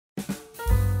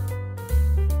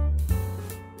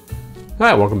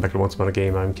Hi, welcome back to Once Upon a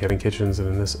Game. I'm Kevin Kitchens, and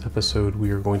in this episode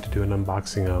we are going to do an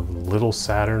unboxing of Little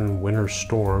Saturn Winter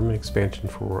Storm, an expansion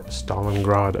for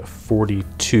Stalingrad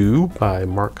 42 by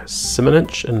Mark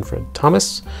Simonich and Fred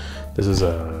Thomas. This is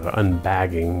a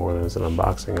unbagging more than it's an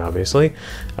unboxing, obviously.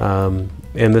 And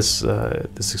this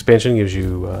expansion gives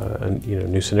you a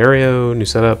new scenario, new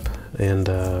setup, and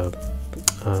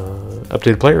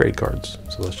updated player aid cards.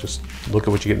 So let's just look at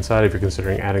what you get inside if you're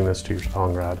considering adding this to your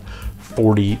Stalingrad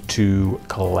 42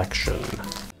 collection.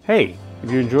 Hey,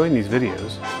 if you're enjoying these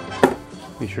videos,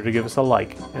 be sure to give us a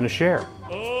like and a share.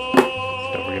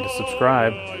 Don't forget to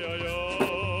subscribe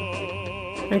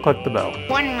and click the bell.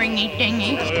 One ringy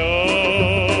dingy.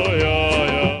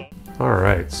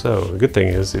 Alright, so the good thing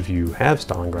is if you have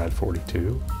Stalingrad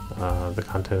 42, the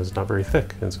content is not very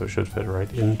thick, and so it should fit right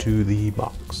into the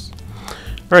box.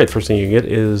 Alright, the first thing you get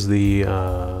is the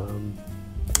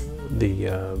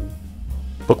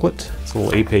booklet. It's a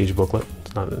little 8-page booklet.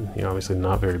 It's not, obviously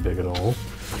not very big at all.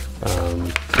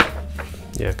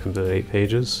 Yeah, it comes at 8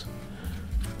 pages.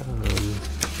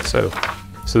 So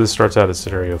this starts out as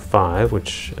scenario 5,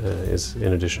 which is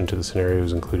in addition to the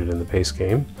scenarios included in the base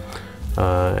game.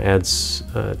 Adds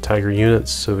Tiger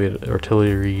units, Soviet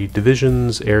artillery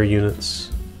divisions, air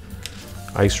units,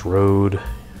 ice road,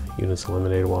 units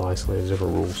eliminated while isolated,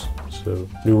 different rules. So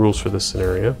new rules for this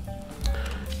scenario.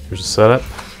 Here's a setup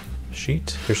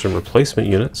sheet. Here's some replacement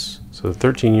units. So the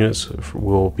 13 units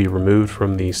will be removed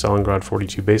from the Stalingrad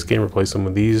 42 base game, replace them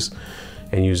with these,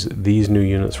 and use these new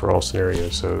units for all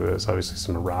scenarios. So there's obviously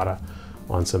some errata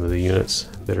on some of the units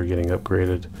that are getting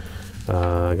upgraded.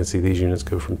 I can see these units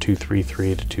go from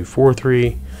 233 to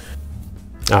 243.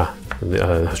 I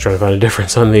was trying to find a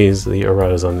difference on these. The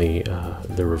errata's on the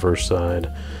reverse side.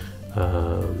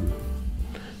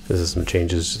 This is some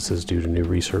changes. It says due to new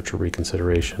research or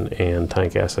reconsideration and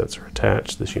tank assets are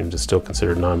attached. This unit is still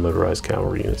considered non-motorized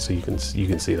cavalry unit, so you can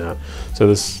see that. So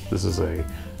this is a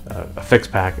fixed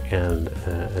pack and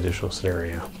additional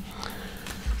scenario.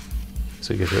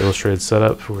 So you get your illustrated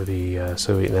setup for the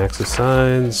Soviet and Axis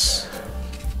sides.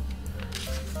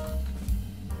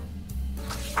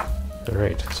 All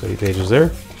right, so 8 pages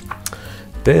there.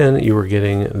 Then you are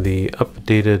getting the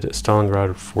updated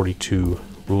Stalingrad 42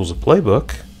 rules of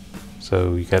playbook.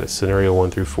 So you got scenario 1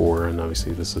 through 4, and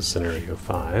obviously this is scenario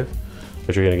 5.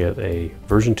 But you're going to get a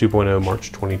version 2.0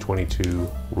 March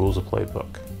 2022 rules of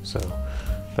playbook. So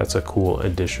that's a cool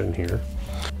addition here.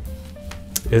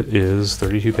 It is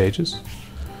 32 pages.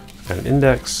 It's got an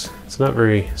index. It's not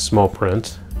very small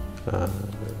print.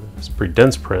 It's pretty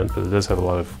dense print, but it does have a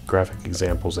lot of graphic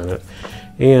examples in it.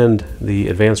 And the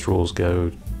advanced rules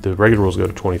the regular rules go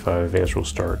to 25, advanced rules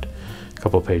start a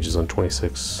couple of pages on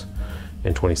 26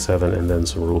 and 27, and then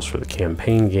some rules for the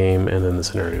campaign game, and then the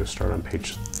scenarios start on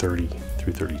page 30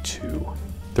 through 32,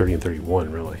 30 and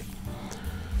 31 really.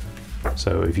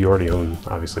 So if you already own,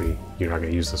 obviously you're not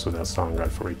going to use this without Stalingrad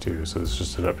 42, so it's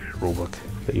just an updated rulebook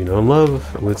that you know and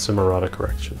love with some errata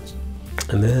corrections.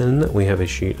 And then we have a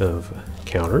sheet of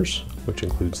counters, which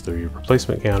includes the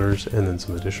replacement counters and then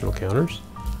some additional counters.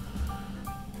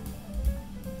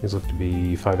 These look to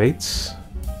be 5/8.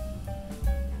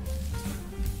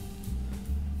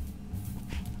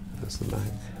 That's the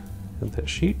back of that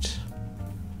sheet.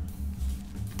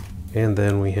 And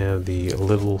then we have the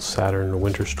Little Saturn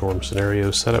Winter Storm scenario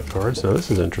setup cards. Now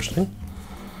this is interesting.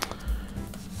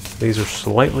 These are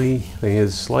slightly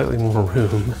more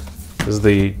room. This is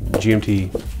the GMT,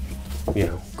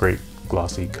 great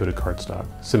glossy coated cardstock,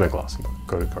 semi-glossy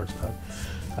coated cardstock.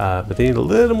 But they need a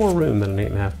little more room than an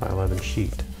 8.5 by 11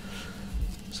 sheet.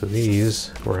 So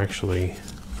these were actually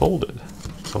folded.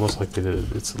 It's almost like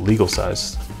it's legal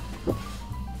size,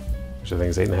 which I think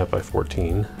is 8.5 by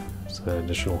 14. So that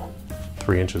additional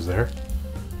 3 inches there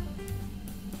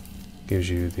gives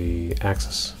you the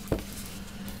Axis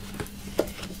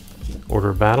Order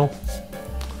of Battle,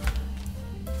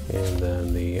 and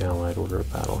then the Allied Order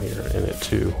of Battle here in it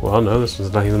too. Well, no, this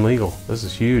one's not even legal. This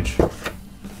is huge.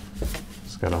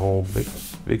 It's got a whole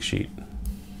big sheet.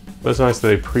 But it's nice that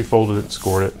they pre-folded it and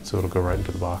scored it, so it'll go right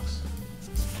into the box.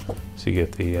 So you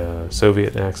get the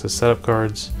Soviet and Axis setup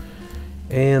cards,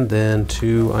 and then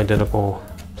 2 identical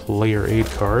player aid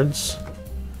cards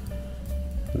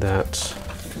that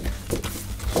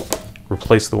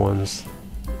replace the ones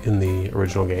in the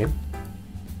original game.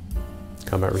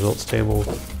 Combat results table,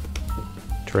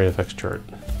 terrain effects chart.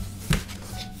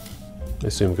 I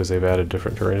assume because they've added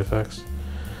different terrain effects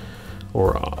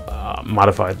or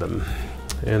modified them.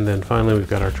 And then finally we've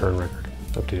got our turn record,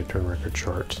 updated turn record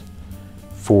chart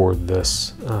for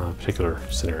this particular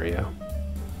scenario.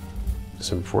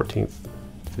 December 14th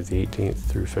to the 18th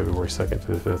through February 2nd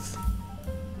to the 5th.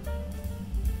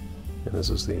 And this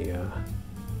is the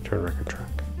turn record track.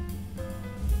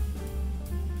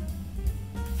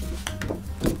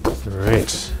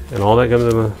 Alright, and all that comes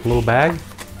in a little bag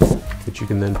that you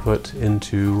can then put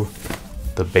into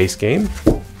the base game.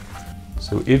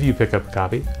 So if you pick up a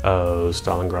copy of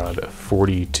Stalingrad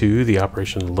 42, the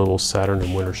Operation Little Saturn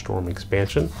and Winter Storm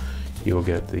expansion, you will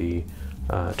get the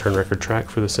turn record track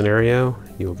for the scenario.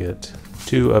 You'll get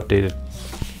 2 updated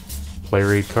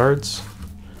player aid cards.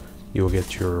 You'll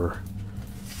get your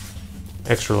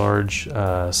extra large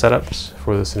setups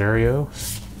for the scenario,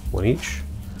 1 each.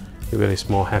 You'll get a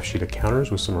small half sheet of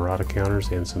counters with some errata counters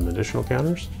and some additional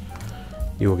counters.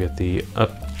 You will get the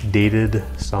updated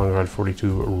Stalingrad 42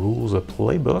 Rules of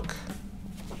Playbook.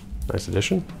 Nice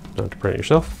addition, don't have to print it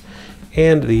yourself.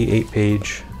 And the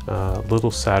 8-page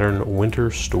Little Saturn Winter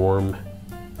Storm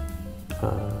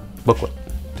booklet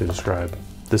to describe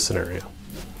this scenario.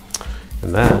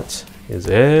 And that is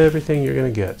everything you're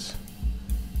going to get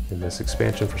in this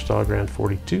expansion for Stalingrad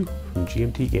 42 from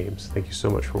GMT Games. Thank you so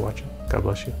much for watching. God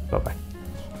bless you. Bye-bye.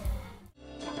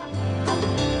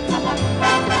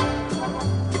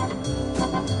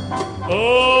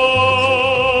 Oh!